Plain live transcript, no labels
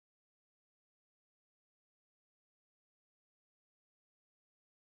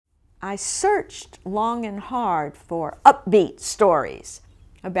I searched long and hard for upbeat stories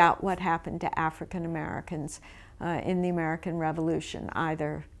about what happened to African Americans in the American Revolution,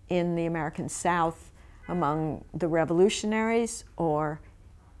 either in the American South among the revolutionaries or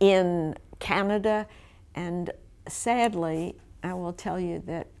in Canada. And sadly, I will tell you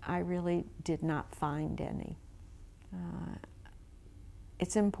that I really did not find any.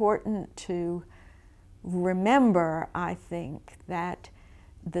 It's important to remember, I think, that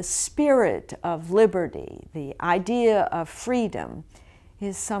the spirit of liberty, the idea of freedom,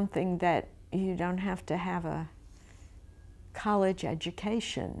 is something that you don't have to have a college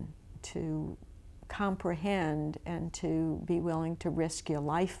education to comprehend and to be willing to risk your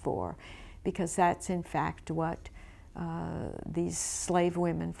life for, because that's in fact what these slave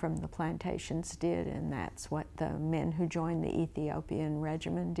women from the plantations did, and that's what the men who joined the Ethiopian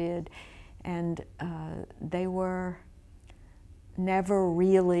Regiment did. And they were never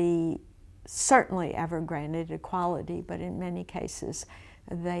really, certainly ever granted equality, but in many cases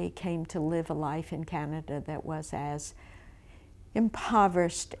they came to live a life in Canada that was as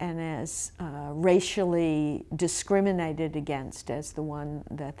impoverished and as racially discriminated against as the one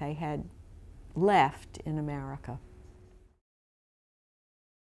that they had left in America.